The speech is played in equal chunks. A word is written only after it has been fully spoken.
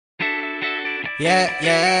Yeah,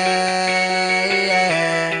 yeah,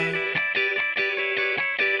 yeah.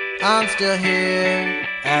 I'm still here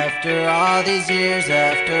after all these years,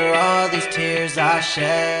 after all these tears I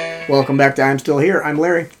shed. Welcome back to I'm Still Here. I'm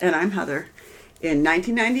Larry. And I'm Heather. In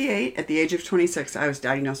 1998, at the age of 26, I was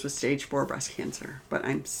diagnosed with stage 4 breast cancer, but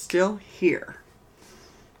I'm still here.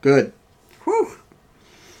 Good. Whew.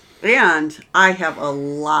 And I have a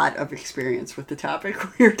lot of experience with the topic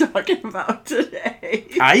we're talking about today.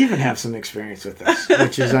 I even have some experience with this,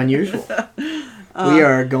 which is unusual. We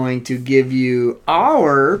are going to give you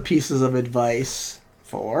our pieces of advice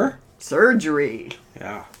for surgery.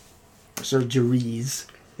 Yeah. Surgeries.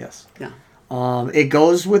 Yes. Yeah. It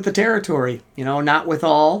goes with the territory, not with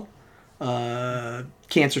all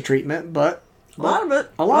cancer treatment, but a lot of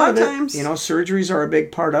it. A lot of it. Times. Surgeries are a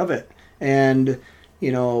big part of it. And,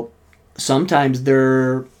 sometimes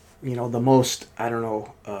they're, the most,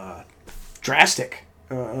 drastic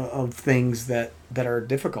of things that are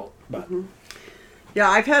difficult. But Yeah,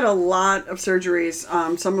 I've had a lot of surgeries.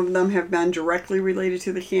 Some of them have been directly related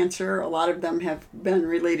to the cancer. A lot of them have been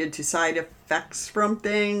related to side effects from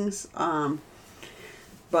things.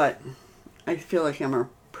 But I feel like I'm a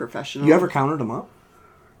professional. You ever counted them up?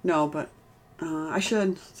 No, but I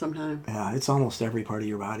should sometime. Yeah, it's almost every part of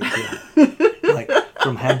your body, too. Like,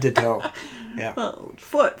 from head to toe. Yeah. Well,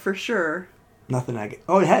 foot, for sure. Nothing I get.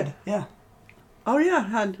 Oh, head. Yeah. Oh, yeah,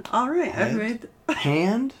 head. All right. Head.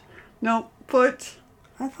 Hand? No, foot.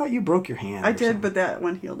 I thought you broke your hand. I did, but that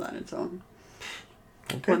one healed on its own.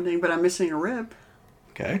 Okay. One thing, but I'm missing a rib.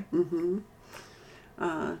 Okay. Mm-hmm.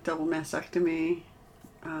 Double mastectomy.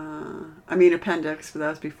 Appendix, but that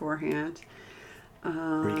was beforehand.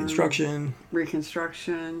 Reconstruction.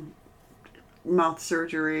 Mouth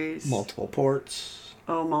surgeries. Multiple ports.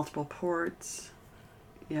 Oh, multiple ports.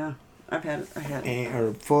 Yeah, I had it.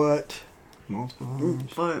 Or foot.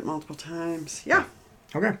 Multiple times. Yeah.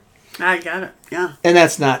 Okay. I got it. Yeah. And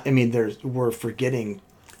that's not. We're forgetting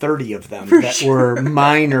 30 of them that sure. were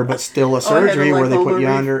minor, but still a surgery where they put you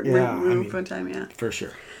under. One time, yeah. For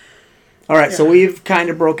sure. All right. Yeah. So we've kind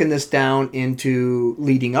of broken this down into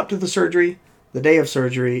leading up to the surgery, the day of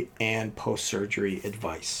surgery, and post-surgery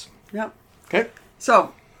advice. Yep. Okay.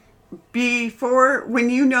 So, when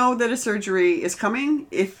you know that a surgery is coming,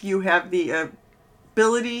 if you have the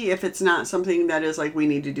ability, if it's not something that is like, we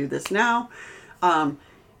need to do this now,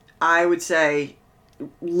 I would say,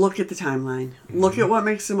 look at the timeline. Mm-hmm. Look at what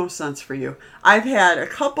makes the most sense for you. I've had a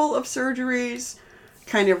couple of surgeries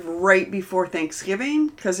kind of right before Thanksgiving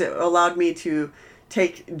because it allowed me to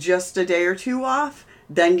take just a day or two off,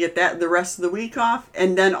 then get the rest of the week off,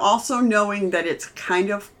 and then also knowing that it's kind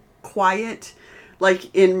of quiet,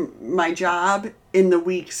 like in my job, in the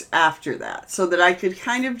weeks after that, so that I could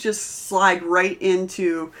kind of just slide right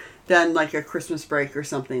into then like a Christmas break or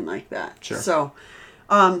something like that. Sure. So,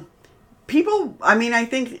 people, I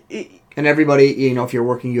think... And everybody, if you're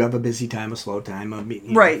working, you have a busy time, a slow time.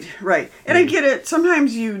 Right. And I get it.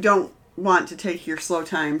 Sometimes you don't want to take your slow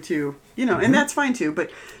time to, mm-hmm. and that's fine too.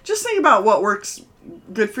 But just think about what works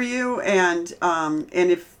good for you, and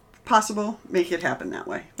if possible, make it happen that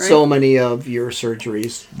way. Right? So many of your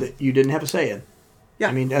surgeries that you didn't have a say in.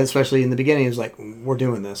 Yeah. Especially in the beginning, it was like, we're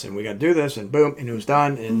doing this, and we got to do this, and boom, and it was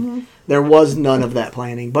done, and mm-hmm. there was none of that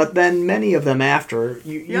planning. But then many of them after,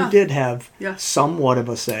 you did have somewhat of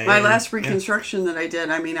a say. My last reconstruction that I did,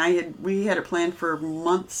 we had it planned for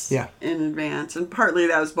months in advance, and partly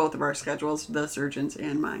that was both of our schedules, the surgeons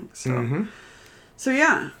and mine. So, mm-hmm.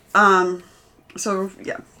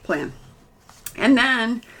 Plan, and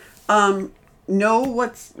then know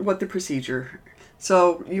what the procedure.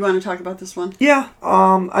 So, you want to talk about this one? Yeah.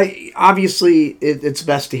 It's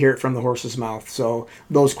best to hear it from the horse's mouth. So,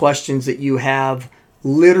 those questions that you have,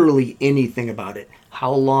 literally anything about it.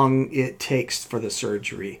 How long it takes for the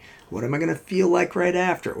surgery. What am I going to feel like right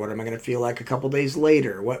after? What am I going to feel like a couple days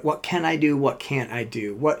later? What can I do? What can't I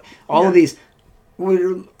do? All of these.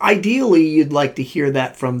 Ideally, you'd like to hear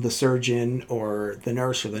that from the surgeon or the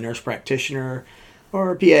nurse practitioner,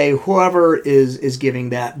 or PA, whoever is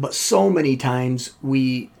giving that. But so many times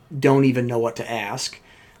we don't even know what to ask.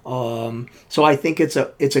 So I think it's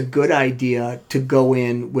a good idea to go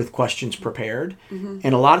in with questions prepared. Mm-hmm.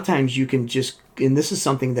 And a lot of times you can just, and this is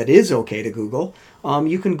something that is okay to Google,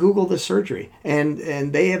 you can Google the surgery.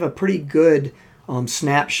 And they have a pretty good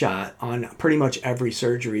snapshot on pretty much every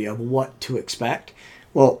surgery of what to expect.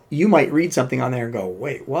 Well, you might read something on there and go,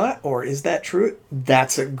 wait, what? Or is that true?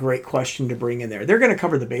 That's a great question to bring in there. They're going to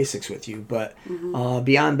cover the basics with you, but mm-hmm.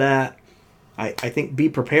 Beyond that, I think be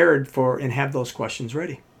prepared for and have those questions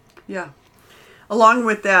ready. Yeah. Along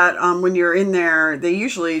with that, when you're in there, they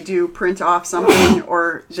usually do print off something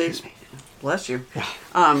or they... bless you.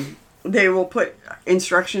 They will put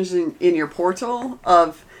instructions in your portal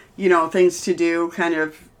of, things to do kind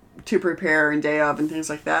of to prepare and day of and things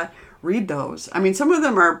like that. Read those. I mean, some of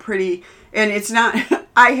them are pretty, and it's not,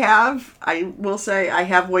 I will say I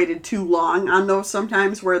have waited too long on those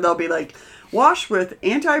sometimes where they'll be like, wash with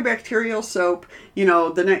antibacterial soap,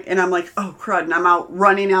 and I'm like, oh crud, and I'm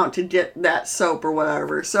running out to get that soap or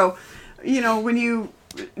whatever. So, when you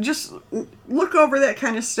just look over that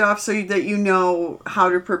kind of stuff so that you know how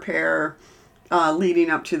to prepare leading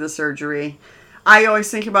up to the surgery. I always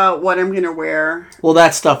think about what I'm going to wear. Well,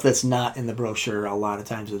 that stuff that's not in the brochure a lot of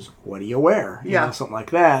times is, what do you wear? Something like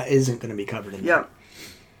that isn't going to be covered in there.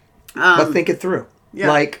 But think it through. Yeah.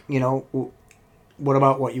 Like, what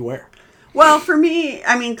about what you wear? Well, for me,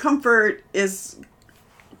 I mean, comfort is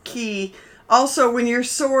key. Also, when you're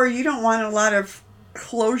sore, you don't want a lot of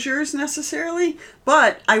closures necessarily.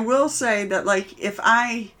 But I will say that, like, if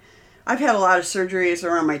I've had a lot of surgeries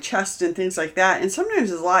around my chest and things like that, and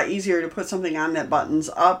sometimes it's a lot easier to put something on that buttons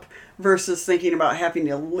up versus thinking about having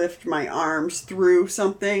to lift my arms through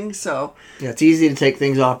something. So yeah, it's easy to take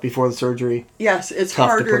things off before the surgery. Yes, it's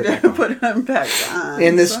harder to put them back on.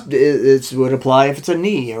 And this would apply if it's a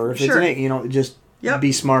knee or if it's an ankle. Just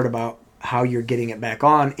be smart about how you're getting it back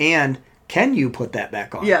on, and can you put that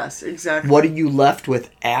back on? Yes, exactly. What are you left with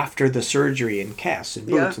after the surgery, and casts and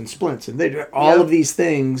boots and splints and all of these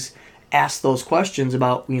things? Ask those questions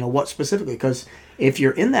about what specifically, because if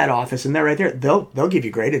you're in that office and they're right there, they'll give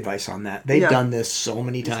you great advice on that. They've done this so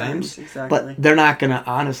many times, but they're not going to,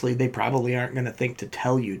 honestly, they probably aren't going to think to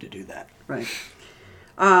tell you to do that. Right.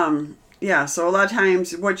 So a lot of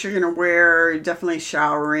times what you're going to wear, definitely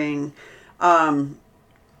showering.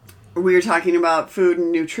 We were talking about food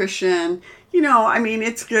and nutrition. I mean,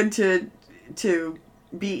 it's good to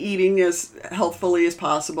be eating as healthfully as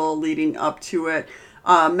possible leading up to it.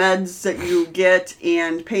 Meds that you get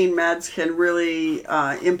and pain meds can really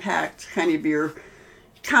impact kind of your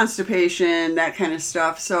constipation, that kind of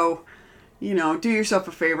stuff. So, do yourself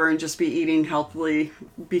a favor and just be eating healthily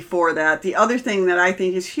before that. The other thing that I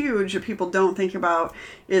think is huge that people don't think about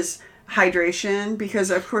is hydration, because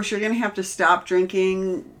of course you're going to have to stop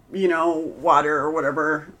drinking, water or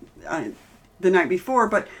whatever the night before,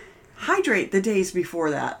 but hydrate the days before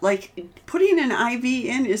that. Like, putting an IV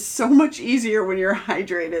in is so much easier when you're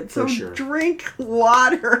hydrated. So drink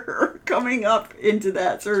water coming up into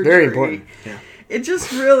that surgery. Very important. Yeah. It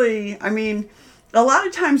just really, I mean, a lot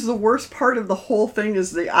of times the worst part of the whole thing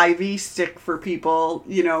is the IV stick for people,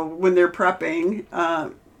 when they're prepping.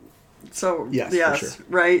 Yes,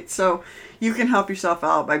 right? So you can help yourself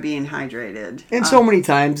out by being hydrated. And so many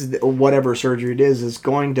times, whatever surgery it is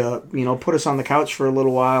going to, put us on the couch for a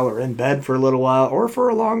little while or in bed for a little while or for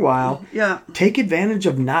a long while. Yeah. Take advantage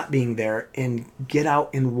of not being there and get out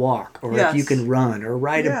and walk, or if you can run or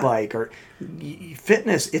ride a bike or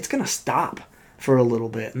fitness, it's going to stop for a little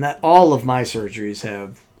bit. And that all of my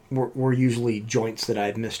surgeries were usually joints that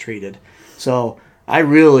I've mistreated. So I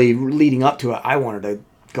really, leading up to it, I wanted to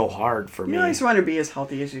go hard for me. You always want to be as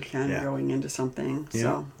healthy as you can going into something.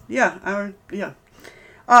 So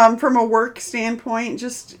from a work standpoint,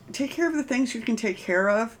 just take care of the things you can take care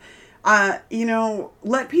of.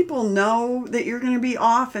 Let people know that you're going to be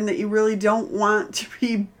off and that you really don't want to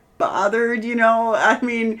be bothered. I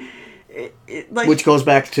mean, which goes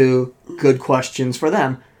back to good questions for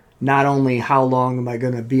them. Not only how long am I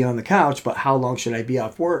going to be on the couch, but how long should I be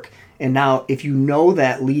off work? And now, if you know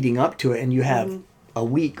that leading up to it, and you have a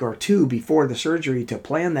week or two before the surgery to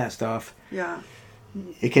plan that stuff,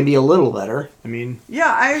 it can be a little better. I mean,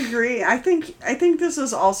 I agree. I think this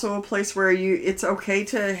is also a place where it's okay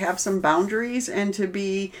to have some boundaries and to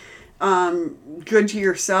be good to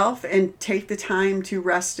yourself and take the time to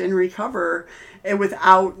rest and recover, and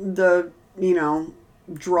without the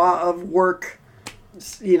draw of work,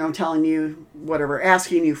 telling you whatever,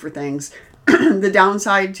 asking you for things. The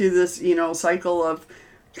downside to this cycle of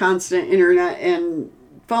constant internet and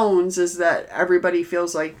phones is that everybody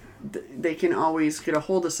feels like they can always get a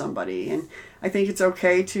hold of somebody, and I think it's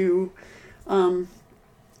okay to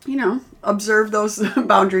observe those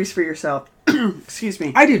boundaries for yourself. Excuse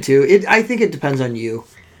me. I do too. I think it depends on you.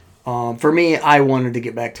 For me, I wanted to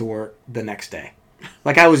get back to work the next day.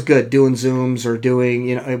 Like, I was good doing Zooms or doing,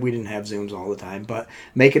 we didn't have Zooms all the time, but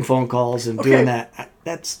making phone calls and doing that,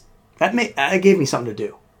 that gave me something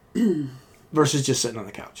to do. Versus just sitting on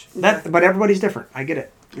the couch. But everybody's different. I get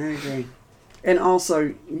it. I agree. And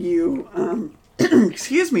also, you,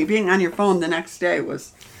 excuse me, being on your phone the next day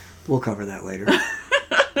was... We'll cover that later.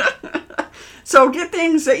 So get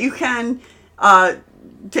things that you can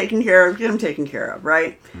get them taken care of,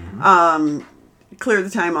 right? Mm-hmm. clear the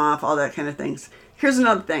time off, all that kind of things. Here's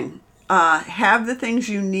another thing. Have the things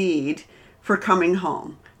you need for coming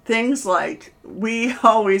home. Things like, we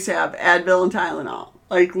always have Advil and Tylenol.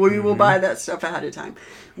 Like, we will buy that stuff ahead of time.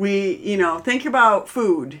 We, think about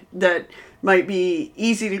food that might be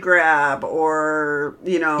easy to grab or,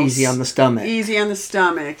 easy on the stomach. Easy on the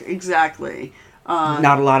stomach, exactly.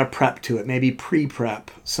 Not a lot of prep to it. Maybe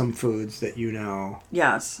pre-prep some foods that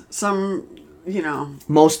Yes. Some,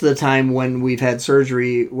 Most of the time when we've had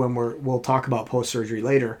surgery, we'll talk about post-surgery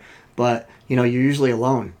later, but, you're usually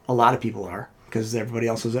alone. A lot of people are because everybody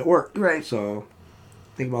else is at work. Right. So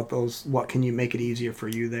think about those. What can you make it easier for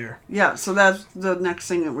you there? Yeah, so that's the next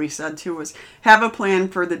thing that we said too, was have a plan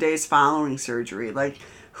for the days following surgery. Like,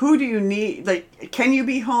 who do you need? Like, can you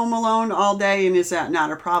be home alone all day, and is that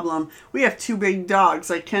not a problem? We have 2 big dogs.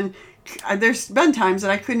 Like, there's been times that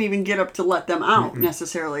I couldn't even get up to let them out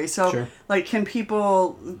necessarily. So, Sure. like,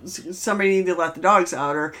 somebody need to let the dogs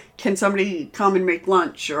out, or can somebody come and make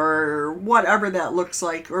lunch, or whatever that looks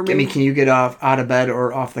like? Or maybe, can you get out of bed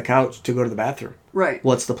or off the couch to go to the bathroom? Right.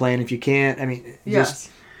 What's the plan if you can't? Yes.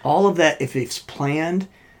 Just all of that, if it's planned,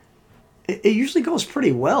 it usually goes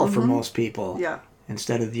pretty well for most people. Yeah.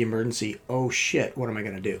 Instead of the emergency, oh shit, what am I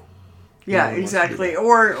going to do? Yeah, Nobody wants to do exactly.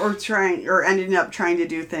 that. Or ending up trying to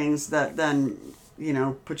do things that then,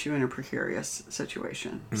 put you in a precarious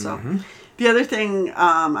situation. So the other thing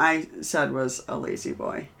I said was a lazy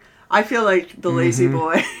boy. I feel like the lazy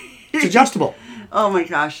boy. It's adjustable. Oh my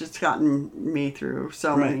gosh, it's gotten me through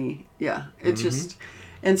so many. Yeah, it's just,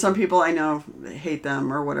 and some people I know hate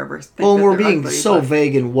them or whatever. Well, we're being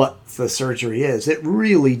vague in what the surgery is. It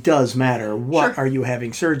really does matter. What are you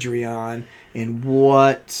having surgery on, and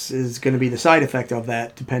what is going to be the side effect of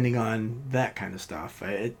that, depending on that kind of stuff.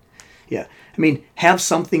 Have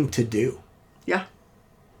something to do. Yeah.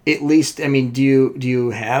 At least, do you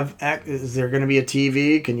have? Is there going to be a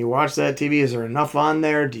TV? Can you watch that TV? Is there enough on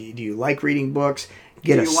there? Do you like reading books?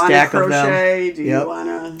 Get a stack of them. Do you want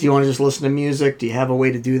to? Do you want to just listen to music? Do you have a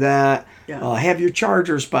way to do that? Yeah. Have your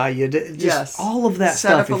chargers by you. All of that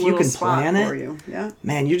stuff. If you can plan it,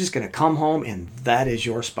 man, you're just going to come home and that is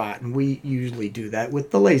your spot. And we usually do that with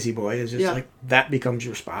the lazy boy. It's just like that becomes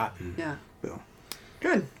your spot. And,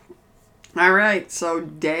 Good. All right. So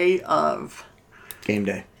day of game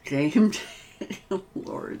day. Game day. Oh,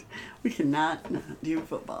 Lord, we cannot not do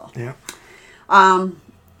football. Yeah.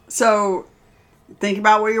 So think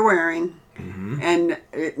about what you're wearing, and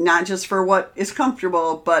not just for what is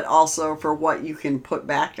comfortable, but also for what you can put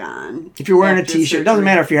back on. If you're wearing a t-shirt, it doesn't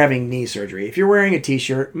matter if you're having knee surgery. If you're wearing a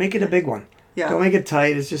t-shirt, make it a big one. Yeah. Don't make it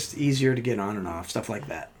tight. It's just easier to get on and off, stuff like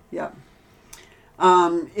that. Yeah.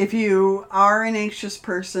 If you are an anxious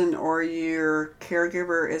person or your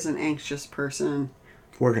caregiver is an anxious person,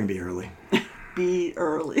 we're going to be early. Be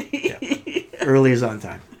early. Yeah. Early is on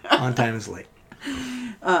time. On time is late.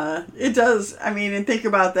 It does. And think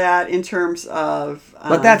about that in terms of...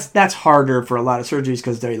 but that's harder for a lot of surgeries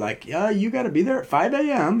because they're like, you got to be there at 5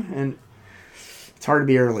 a.m. And it's hard to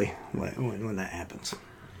be early when that happens.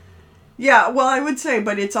 Yeah, well, I would say,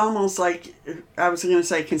 but it's almost like, I was going to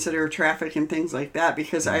say consider traffic and things like that,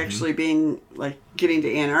 because actually getting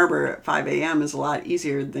to Ann Arbor at 5 a.m. is a lot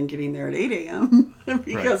easier than getting there at 8 a.m.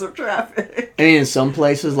 because of traffic. In some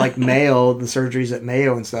places like Mayo, the surgeries at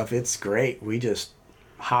Mayo and stuff, it's great. We just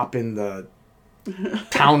hop in the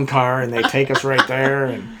town car and they take us right there,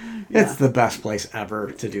 and it's the best place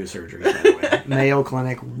ever to do surgery, by the way. Mayo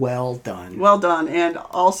Clinic, well done. Well done. And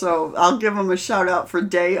also, I'll give them a shout out for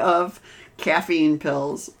day of caffeine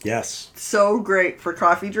pills. Yes. So great for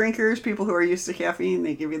coffee drinkers, people who are used to caffeine.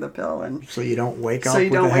 They give you the pill, and so you don't wake up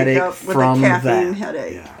with a headache from a caffeine that.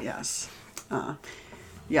 Headache. Yeah. Yes.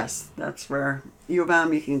 Yes, that's where U of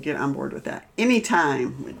M, you can get on board with that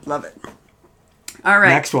anytime. We'd love it. All right.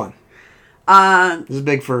 Next one. This is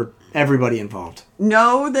big for everybody involved.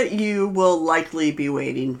 Know that you will likely be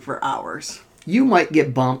waiting for hours. You might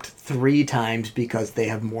get bumped 3 times because they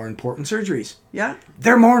have more important surgeries. Yeah.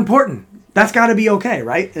 They're more important. That's got to be okay,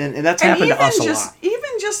 right? And that's happened to us a lot. Even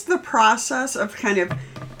just the process of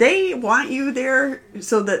they want you there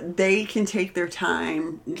so that they can take their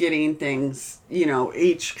time getting things,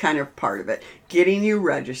 each kind of part of it. Getting you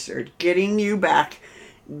registered, getting you back,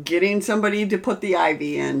 getting somebody to put the IV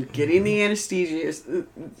in, getting the anesthesia,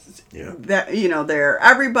 there,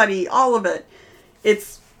 everybody, all of it.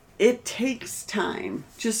 It takes time.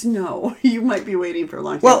 Just know you might be waiting for a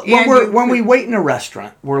long time. Well, when we wait in a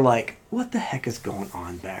restaurant, we're like, "What the heck is going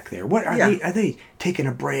on back there? What are they? Are they taking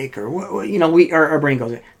a break or what?" Our brain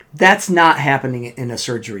goes. That's not happening in a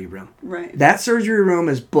surgery room. Right. That surgery room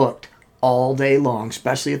is booked all day long,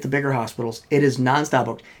 especially at the bigger hospitals. It is nonstop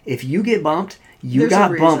booked. If you get bumped, You There's a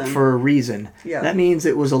got bumped reason. for a reason. Yeah. That means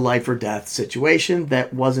it was a life or death situation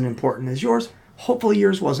that wasn't important as yours. Hopefully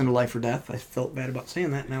yours wasn't a life or death. I felt bad about saying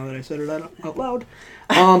that now that I said it out loud.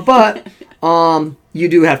 But you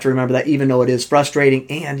do have to remember that, even though it is frustrating.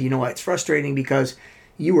 And you know why it's frustrating? Because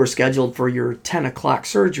you were scheduled for your 10 o'clock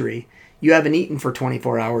surgery. You haven't eaten for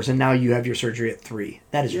 24 hours, and now you have your surgery at 3.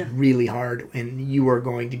 That is really hard, and you are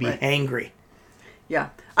going to be hangry. Yeah.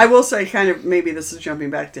 I will say, kind of, maybe this is jumping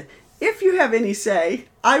back to, if you have any say,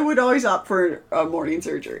 I would always opt for a morning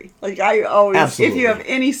surgery. Like, I always, Absolutely. if you have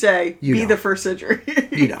any say, You be don't. the first surgery.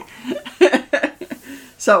 You don't.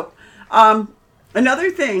 So,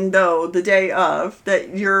 another thing, though, the day of,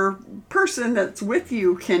 that your person that's with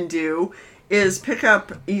you can do is pick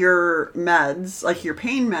up your meds, like your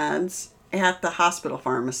pain meds, at the hospital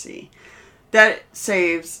pharmacy. That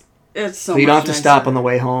saves... It's so you don't have much to nicer. stop on the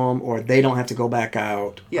way home, or they don't have to go back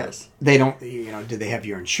out. Yes. They don't, do they have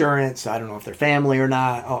your insurance? I don't know if they're family or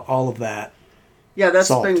not. All of that. Yeah, that's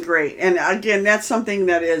Salt. been great. And again, that's something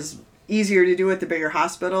that is easier to do at the bigger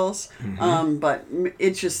hospitals. But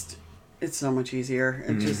it's so much easier.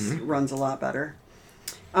 It just runs a lot better.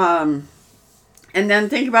 And then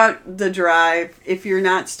think about the drive. If you're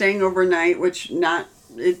not staying overnight, it's not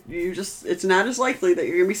as likely that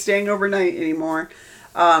you're going to be staying overnight anymore.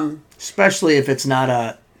 Especially if it's not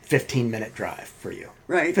a 15-minute drive for you.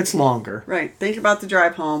 Right. If it's longer. Right. Think about the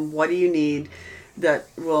drive home. What do you need that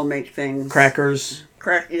will make things... Crackers.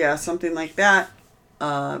 Yeah, something like that.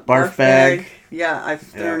 Barf bag. Yeah, I've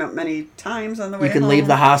thrown up many times on the way You can home. leave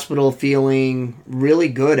the hospital feeling really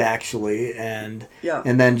good, actually. And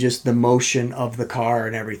then just the motion of the car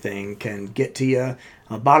and everything can get to you.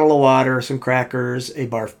 A bottle of water, some crackers, a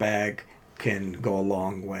barf bag can go a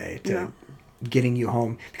long way to getting you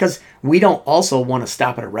home. Because we don't also want to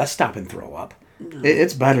stop at a rest stop and throw up. No.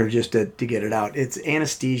 It's better just to get it out. It's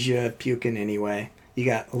anesthesia, puking anyway. You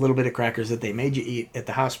got a little bit of crackers that they made you eat at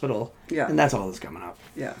the hospital. Yeah. And that's all that's coming up.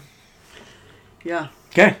 Yeah. Yeah.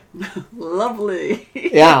 Okay. Lovely.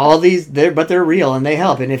 Yeah, all these, but they're real and they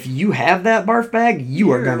help. And if you have that barf bag,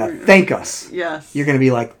 you are going to thank us. Yes. You're going to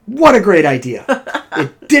be like, what a great idea.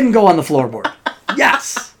 It didn't go on the floorboard.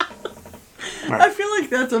 Yes. Right. I feel like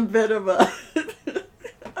that's a bit of a...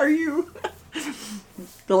 Are you...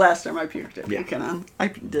 The last time I puked at puking on, I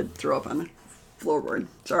did throw up on the floorboard.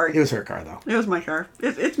 Sorry. It was her car, though. It was my car.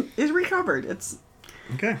 It's recovered. It's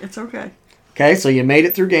okay. It's okay. Okay, so you made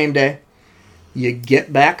it through game day. You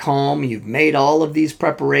get back home. You've made all of these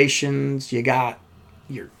preparations. You got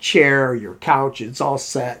your chair, your couch. It's all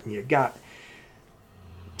set. And you got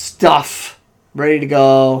stuff ready to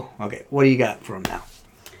go. Okay, what do you got for them now?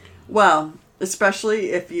 Well,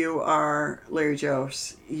 especially if you are Larry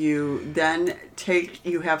Jose, you then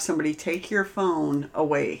have somebody take your phone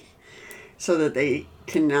away so that they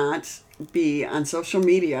cannot be on social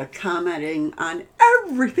media commenting on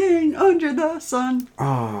everything under the sun.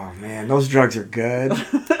 Oh man, those drugs are good.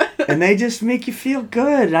 And they just make you feel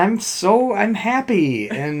good. I'm happy.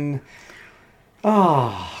 And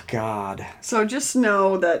oh God. So just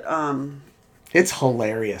know that it's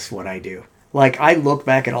hilarious what I do. Like, I look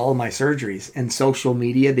back at all of my surgeries and social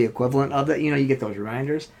media, the equivalent of that, you get those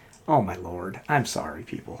reminders. Oh, my Lord. I'm sorry,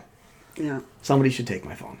 people. Yeah. Somebody should take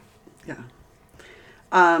my phone.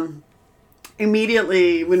 Yeah.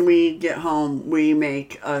 Immediately when we get home, we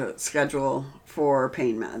make a schedule for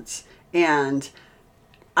pain meds. And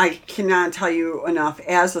I cannot tell you enough,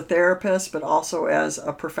 as a therapist, but also as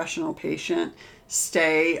a professional patient,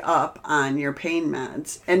 stay up on your pain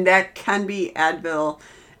meds. And that can be Advil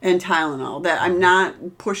and Tylenol. That I'm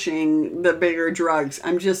not pushing the bigger drugs.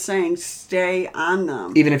 I'm just saying stay on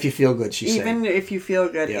them. Even if you feel good, she's saying. Even if you feel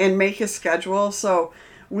good. Yep. And make a schedule. So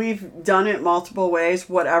we've done it multiple ways.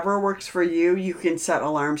 Whatever works for you, you can set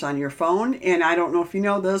alarms on your phone. And I don't know if you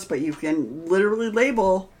know this, but you can literally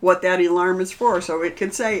label what that alarm is for. So it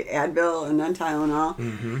could say Advil and then Tylenol.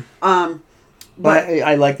 Mm-hmm. But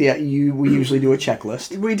I like we usually do a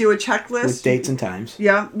checklist. We do a checklist with dates and times.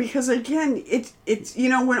 Yeah, because again, it's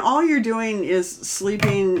when all you're doing is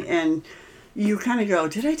sleeping and you kind of go,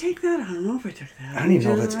 did I take that? I don't know if I took that. I don't even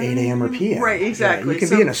know if it's 8 a.m. or p.m. Right, exactly. Yeah, you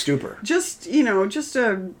can be in a stupor. Just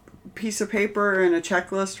a piece of paper and a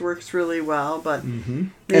checklist works really well. But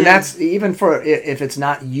and that's even for if it's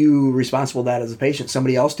not you responsible that as a patient,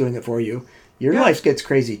 somebody else doing it for you. Your life gets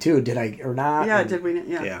crazy too. Did I or not? Yeah, did we?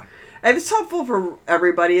 Yeah. And it's helpful for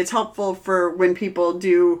everybody. It's helpful for when people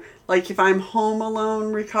do, like if I'm home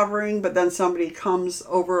alone recovering, but then somebody comes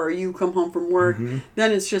over or you come home from work,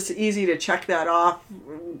 then it's just easy to check that off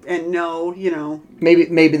and know,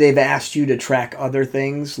 Maybe they've asked you to track other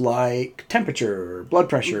things like temperature, blood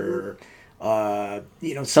pressure,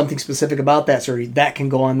 something specific about that surgery, that can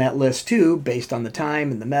go on that list too, based on the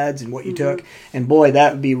time and the meds and what you took. And boy,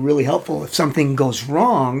 that would be really helpful if something goes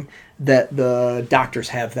wrong, that the doctors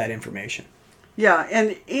have that information. Yeah,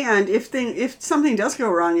 and if something does go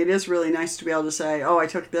wrong, it is really nice to be able to say, "Oh, I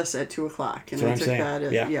took this at 2:00, and I took that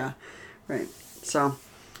at yeah, right." So,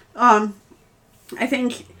 I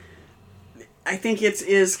think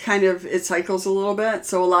it cycles a little bit.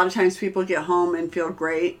 So a lot of times people get home and feel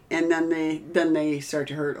great, and then they start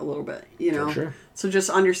to hurt a little bit, For sure. So just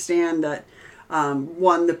understand that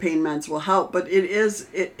the pain meds will help, but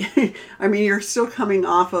I mean, you're still coming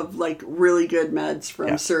off of like really good meds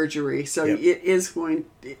from surgery, so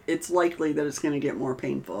it's likely that it's going to get more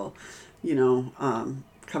painful,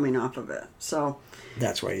 coming off of it. So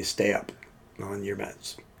that's why you stay up on your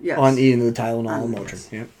meds. Yes. On eating the Tylenol and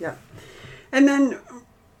Motrin. Yeah. And then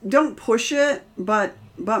don't push it, but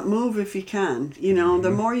move if you can.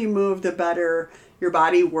 The more you move, the better your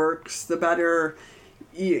body works, the better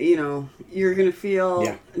you're going to feel.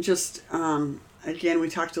 Yeah. Just again, we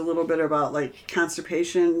talked a little bit about like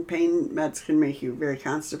constipation. Pain meds can make you very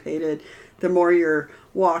constipated. The more you're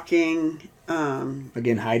walking, again,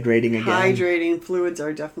 hydrating. Hydrating, fluids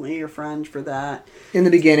are definitely your friend for that. In the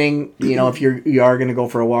beginning, if you are going to go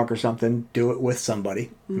for a walk or something, do it with somebody.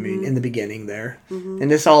 I mean, in the beginning there. And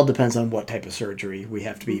this all depends on what type of surgery. We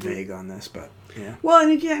have to be vague on this, but yeah. Well,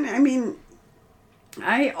 and again, I mean,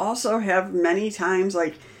 I also have many times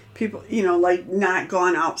like people, like not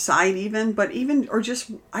gone outside or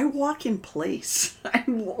just I walk in place. I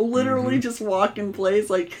literally just walk in place,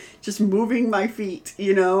 like just moving my feet,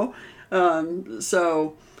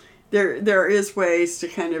 So there is ways to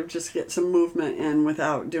kind of just get some movement in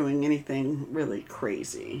without doing anything really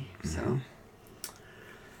crazy. So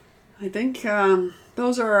I think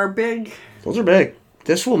those are big. Those are big.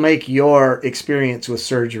 This will make your experience with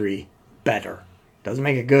surgery better. Doesn't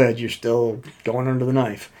make it good. You're still going under the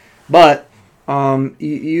knife. But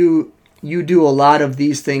you do a lot of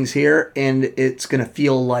these things here, and it's going to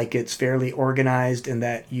feel like it's fairly organized and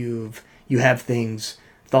that you have things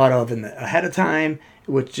thought of ahead of time,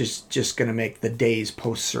 which is just going to make the days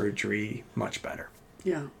post-surgery much better.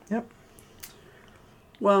 Yeah. Yep.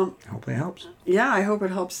 Well, hopefully it helps. Yeah, I hope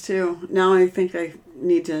it helps too. Now I think I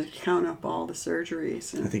need to count up all the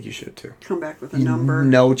surgeries. And I think you should too. Come back with a number.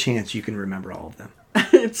 No chance you can remember all of them.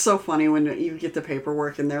 It's so funny when you get the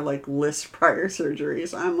paperwork and they're like list prior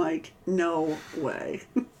surgeries. I'm like, no way.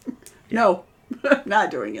 No,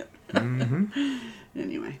 not doing it.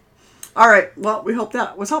 Anyway. All right. Well, we hope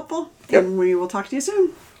that was helpful. Yep. And we will talk to you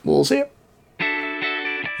soon. We'll see you.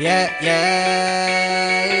 Yeah.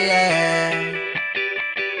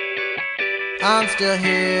 I'm still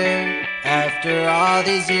here after all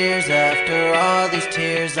these years, after all these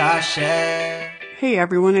tears I shed. Hey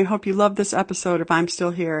everyone, I hope you loved this episode of I'm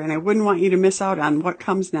Still Here, and I wouldn't want you to miss out on what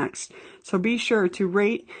comes next. So be sure to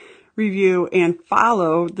rate, review, and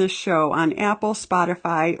follow this show on Apple,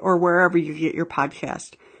 Spotify, or wherever you get your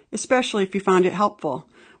podcast, especially if you found it helpful.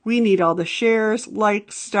 We need all the shares,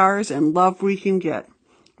 likes, stars, and love we can get.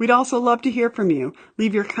 We'd also love to hear from you.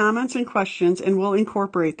 Leave your comments and questions, and we'll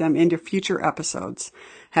incorporate them into future episodes.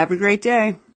 Have a great day.